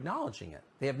countries, are acknowledging it.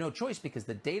 They have no choice because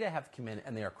the data have come in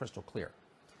and they are crystal clear.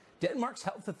 Denmark's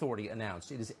health authority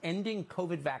announced it is ending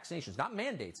COVID vaccinations, not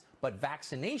mandates, but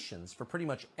vaccinations for pretty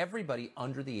much everybody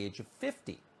under the age of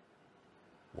 50.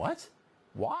 What?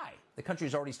 Why? The country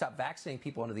has already stopped vaccinating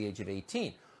people under the age of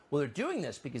 18. Well, they're doing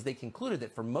this because they concluded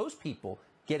that for most people,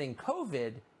 getting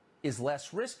COVID is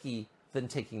less risky than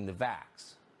taking the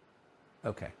vax.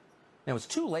 Okay. Now, it's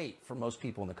too late for most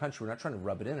people in the country. We're not trying to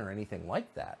rub it in or anything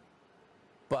like that.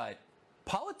 But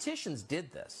politicians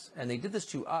did this, and they did this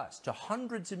to us, to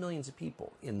hundreds of millions of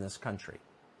people in this country.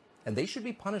 And they should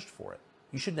be punished for it.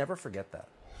 You should never forget that.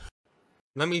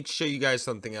 Let me show you guys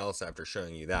something else after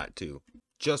showing you that, too.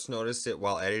 Just noticed it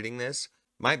while editing this.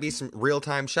 Might be some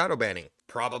real-time shadow banning.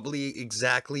 Probably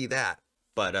exactly that.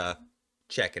 But,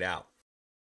 check it out.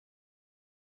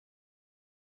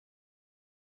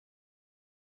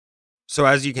 So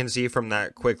as you can see from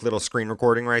that quick little screen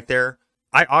recording right there,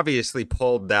 I obviously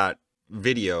pulled that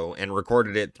video and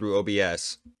recorded it through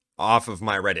OBS off of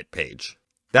my Reddit page.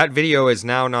 That video is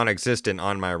now non-existent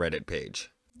on my Reddit page.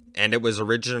 And it was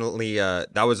originally,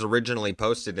 that was originally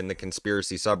posted in the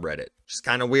conspiracy subreddit. It's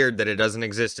kind of weird that it doesn't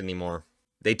exist anymore.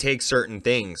 They take certain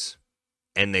things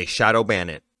and they shadow ban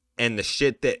it. And the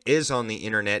shit that is on the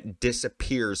internet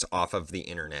disappears off of the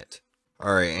internet.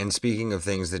 Alright, and speaking of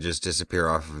things that just disappear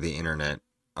off of the internet,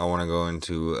 I want to go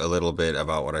into a little bit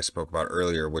about what I spoke about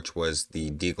earlier, which was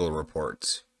the Deagel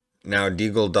reports. Now,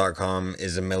 Deagel.com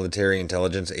is a military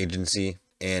intelligence agency,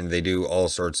 and they do all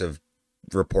sorts of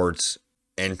reports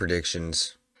and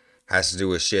predictions. Has to do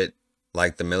with shit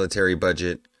like the military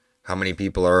budget, how many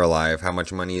people are alive, how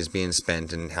much money is being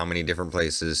spent in how many different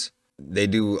places. They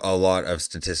do a lot of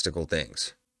statistical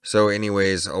things. So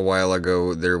anyways, a while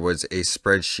ago, there was a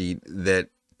spreadsheet that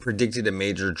predicted a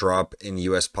major drop in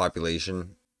U.S.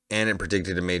 population, and it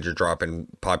predicted a major drop in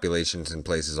populations in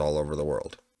places all over the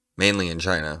world, mainly in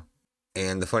China.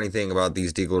 And the funny thing about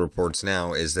these Deagel reports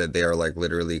now is that they are like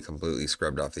literally completely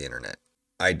scrubbed off the internet.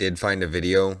 I did find a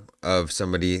video of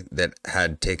somebody that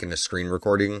had taken a screen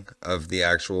recording of the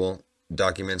actual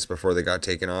documents before they got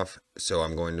taken off, so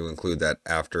I'm going to include that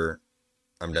after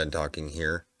I'm done talking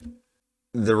here.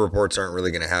 The reports aren't really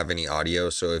going to have any audio,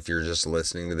 so if you're just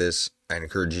listening to this, I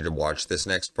encourage you to watch this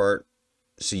next part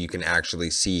so you can actually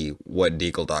see what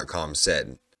Deagel.com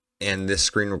said. And this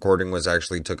screen recording was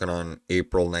actually taken on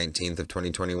April 19th of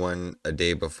 2021, a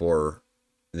day before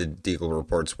the Deagel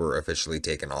reports were officially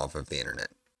taken off of the internet.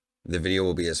 The video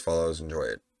will be as follows. Enjoy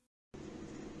it.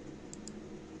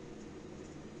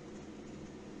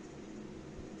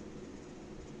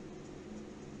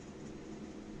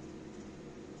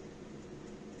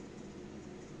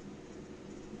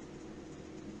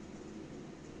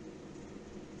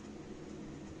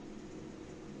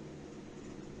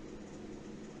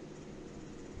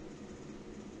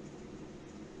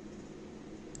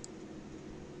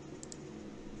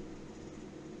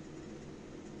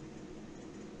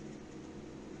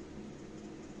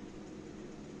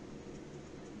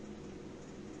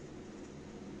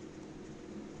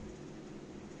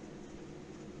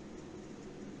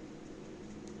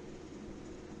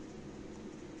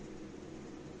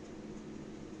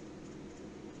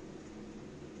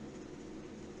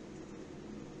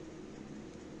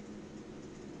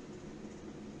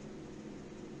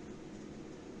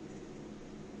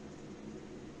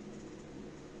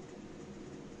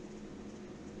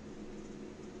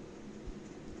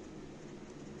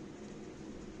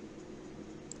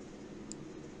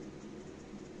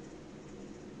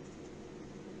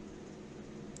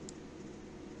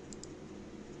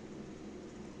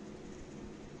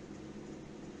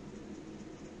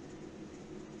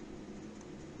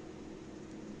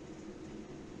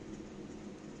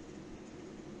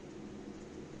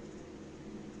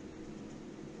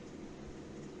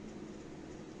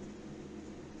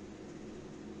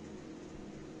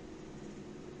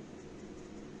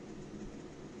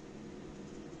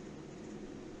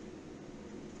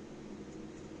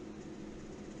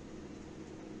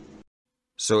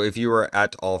 So if you are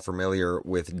at all familiar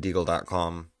with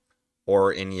Deagel.com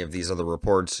or any of these other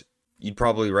reports, you'd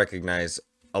probably recognize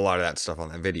a lot of that stuff on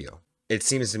that video. It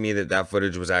seems to me that that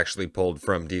footage was actually pulled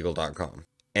from Deagel.com.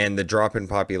 And the drop in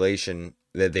population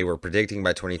that they were predicting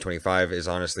by 2025 is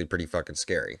honestly pretty fucking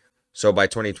scary. So by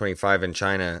 2025 in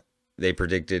China, they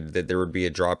predicted that there would be a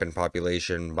drop in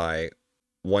population by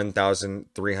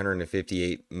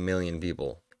 1,358 million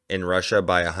people. In Russia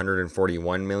by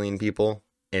 141 million people.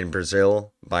 In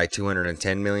Brazil by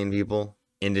 210 million people.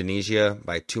 Indonesia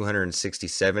by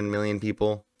 267 million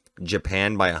people.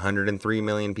 Japan by 103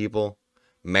 million people.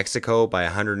 Mexico by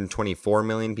 124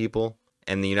 million people.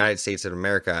 And the United States of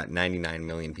America at 99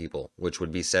 million people, which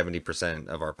would be 70%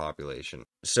 of our population.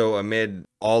 So amid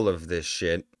all of this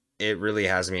shit, it really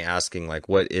has me asking, like,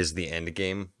 what is the end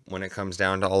game when it comes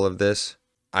down to all of this?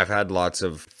 I've had lots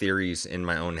of theories in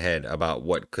my own head about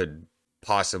what could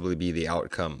possibly be the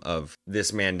outcome of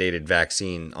this mandated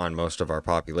vaccine on most of our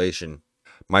population.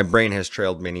 My brain has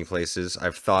trailed many places.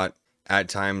 I've thought at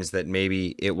times that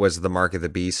maybe it was the mark of the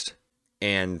beast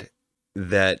and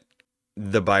that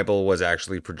the Bible was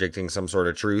actually predicting some sort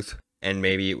of truth, and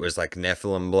maybe it was like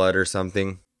Nephilim blood or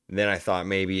something. Then I thought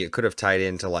maybe it could have tied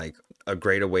into like a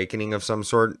great awakening of some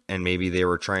sort, and maybe they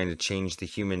were trying to change the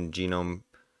human genome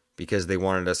because they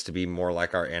wanted us to be more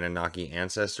like our Anunnaki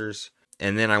ancestors.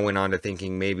 And then I went on to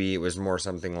thinking maybe it was more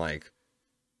something like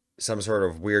some sort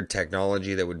of weird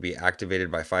technology that would be activated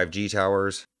by 5G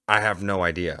towers. I have no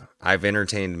idea. I've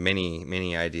entertained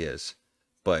many ideas,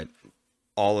 but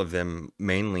all of them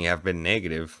mainly have been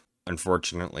negative,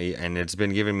 unfortunately, and it's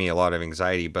been giving me a lot of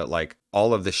anxiety. But like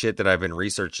all of the shit that I've been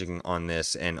researching on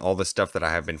this and all the stuff that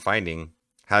I have been finding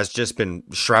has just been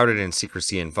shrouded in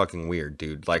secrecy and fucking weird,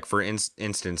 dude. Like for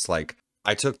instance, like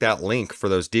I took that link for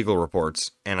those Deagel reports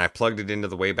and I plugged it into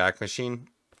the Wayback Machine,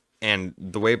 and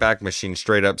the Wayback Machine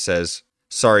straight up says,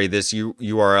 sorry, this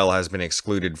URL has been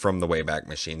excluded from the Wayback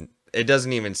Machine. It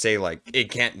doesn't even say like it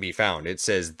can't be found. It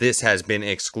says this has been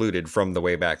excluded from the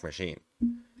Wayback Machine.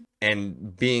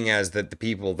 And being as that the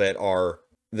people that are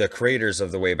the creators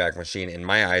of the Wayback Machine, in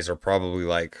my eyes, are probably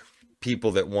like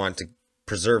people that want to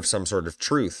preserve some sort of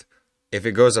truth. If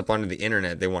it goes up onto the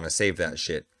internet, they want to save that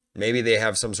shit. Maybe they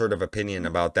have some sort of opinion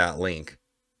about that link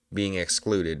being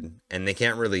excluded, and they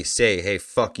can't really say, hey,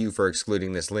 fuck you for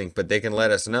excluding this link, but they can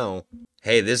let us know,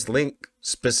 hey, this link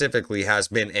specifically has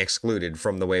been excluded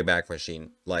from the Wayback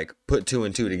Machine. Like, put two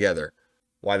and two together.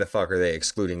 Why the fuck are they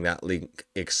excluding that link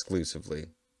exclusively?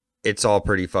 It's all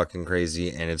pretty fucking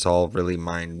crazy, and it's all really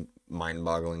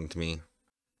mind-boggling to me.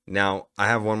 Now, I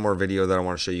have one more video that I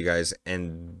want to show you guys,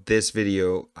 and this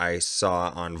video I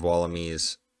saw on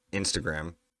Voilamy's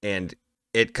Instagram, and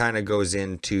it kind of goes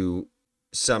into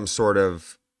some sort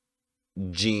of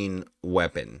gene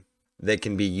weapon that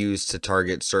can be used to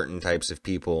target certain types of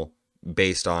people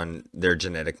based on their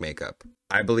genetic makeup.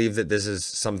 I believe that this is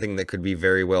something that could be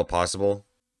very well possible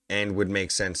and would make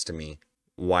sense to me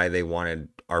why they wanted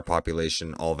our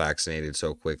population all vaccinated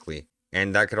so quickly.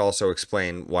 And that could also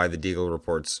explain why the Deagel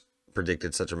reports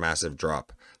predicted such a massive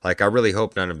drop. Like, I really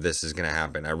hope none of this is going to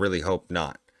happen. I really hope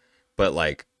not. But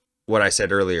like what I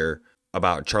said earlier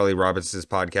about Charlie Robinson's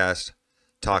podcast,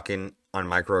 talking on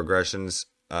microaggressions,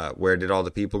 where did all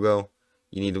the people go?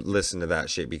 You need to listen to that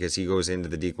shit because he goes into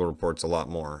the Deagel reports a lot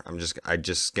more. I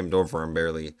just skimmed over him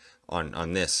barely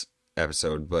on this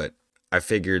episode, but I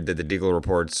figured that the Deagel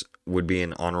reports would be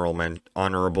an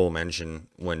honorable mention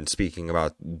when speaking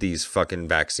about these fucking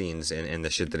vaccines and the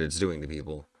shit that it's doing to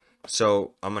people.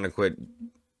 So I'm gonna quit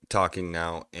talking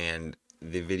now, and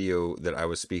the video that I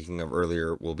was speaking of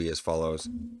earlier will be as follows.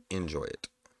 Enjoy it.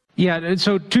 Yeah,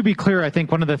 so to be clear, I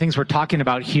think one of the things we're talking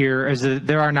about here is that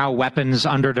there are now weapons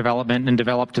under development and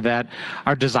developed that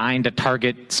are designed to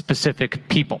target specific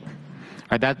people.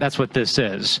 Right, that's what this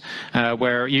is,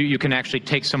 where you can actually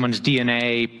take someone's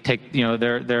DNA, take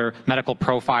their medical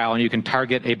profile, and you can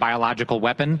target a biological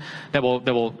weapon that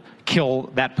will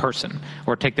kill that person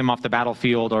or take them off the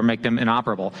battlefield or make them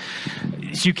inoperable.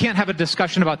 So you can't have a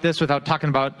discussion about this without talking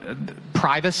about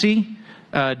privacy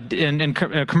and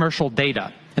commercial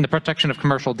data and the protection of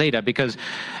commercial data, because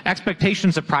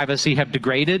expectations of privacy have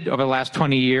degraded over the last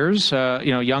 20 years.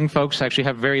 Young folks actually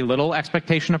have very little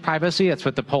expectation of privacy. That's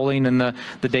what the polling and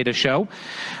the data show.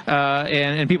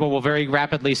 And people will very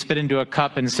rapidly spit into a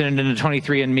cup and send it into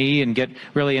 23andMe and get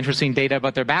really interesting data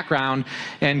about their background.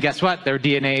 And guess what? Their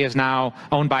DNA is now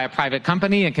owned by a private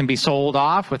company and can be sold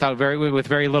off with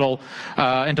very little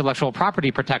intellectual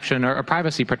property protection or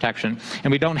privacy protection.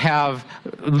 And we don't have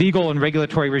legal and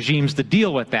regulatory regimes to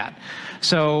deal with with that.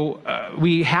 So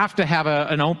we have to have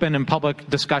an open and public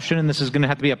discussion, and this is going to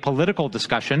have to be a political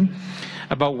discussion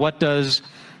about what does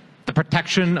the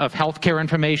protection of healthcare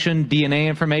information, DNA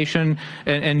information,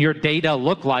 and your data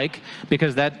look like,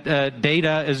 because that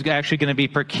data is actually going to be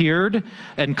procured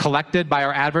and collected by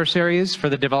our adversaries for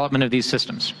the development of these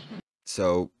systems.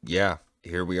 So, yeah,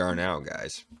 here we are now,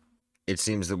 guys. It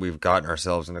seems that we've gotten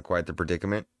ourselves into quite the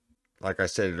predicament. Like I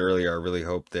said earlier, I really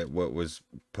hope that what was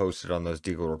posted on those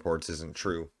Deagel reports isn't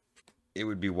true. It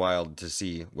would be wild to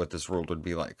see what this world would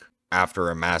be like after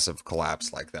a massive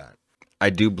collapse like that. I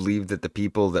do believe that the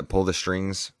people that pull the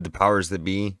strings, the powers that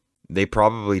be, they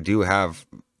probably do have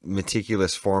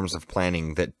meticulous forms of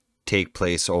planning that take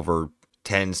place over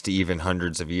tens to even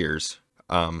hundreds of years.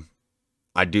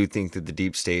 I do think that the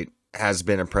deep state has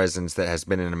been a presence that has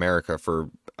been in America for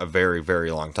a very,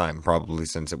 very long time, probably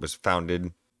since it was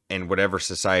founded. And whatever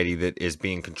society that is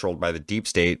being controlled by the deep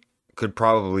state could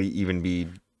probably even be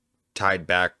tied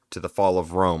back to the fall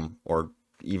of Rome or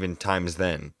even times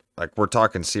then. Like, we're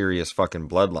talking serious fucking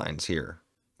bloodlines here.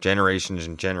 Generations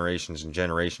and generations and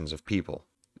generations of people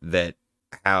that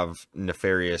have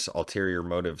nefarious ulterior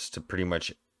motives to pretty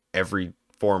much every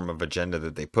form of agenda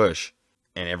that they push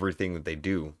and everything that they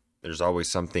do. There's always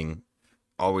something,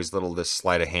 always little this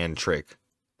sleight of hand trick.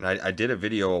 And I did a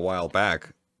video a while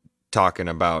back talking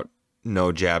about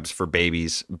no jabs for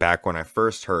babies back when I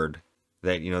first heard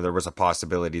that, you know, there was a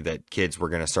possibility that kids were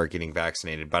going to start getting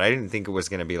vaccinated, but I didn't think it was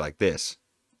going to be like this.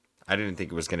 And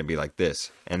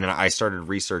then I started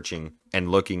researching and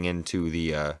looking into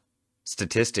the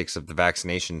statistics of the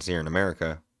vaccinations here in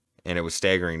America, and it was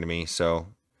staggering to me, so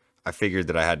I figured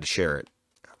that I had to share it.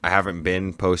 I haven't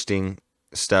been posting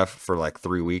stuff for like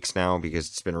 3 weeks now because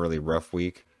it's been a really rough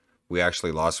week. We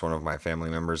actually lost one of my family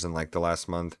members in like the last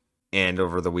month, and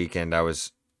over the weekend I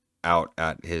was out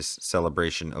at his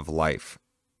celebration of life,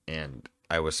 and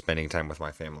I was spending time with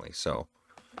my family, so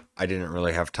I didn't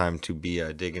really have time to be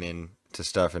digging into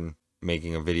stuff and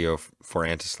making a video for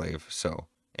Anti-Slave. So,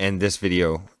 and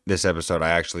this episode, I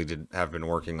actually have been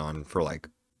working on for like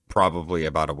probably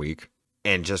about a week.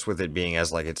 And just with it being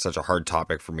as like it's such a hard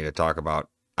topic for me to talk about,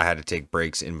 I had to take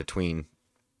breaks in between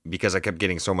because I kept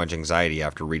getting so much anxiety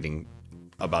after reading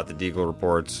about the Deagel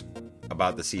reports,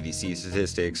 about the CDC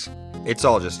statistics. It's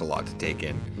all just a lot to take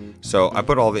in. So I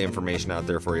put all the information out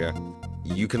there for you.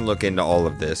 You can look into all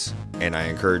of this, and I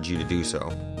encourage you to do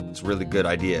so. It's a really good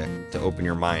idea to open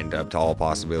your mind up to all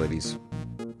possibilities,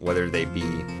 whether they be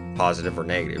positive or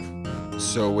negative.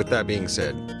 So with that being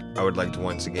said, I would like to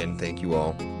once again thank you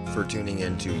all for tuning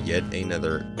in to yet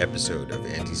another episode of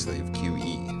Anti-Slave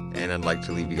QE. And I'd like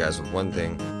to leave you guys with one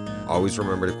thing. Always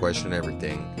remember to question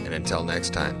everything. And until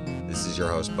next time, this is your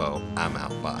host, Bo. I'm out.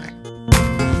 Bye.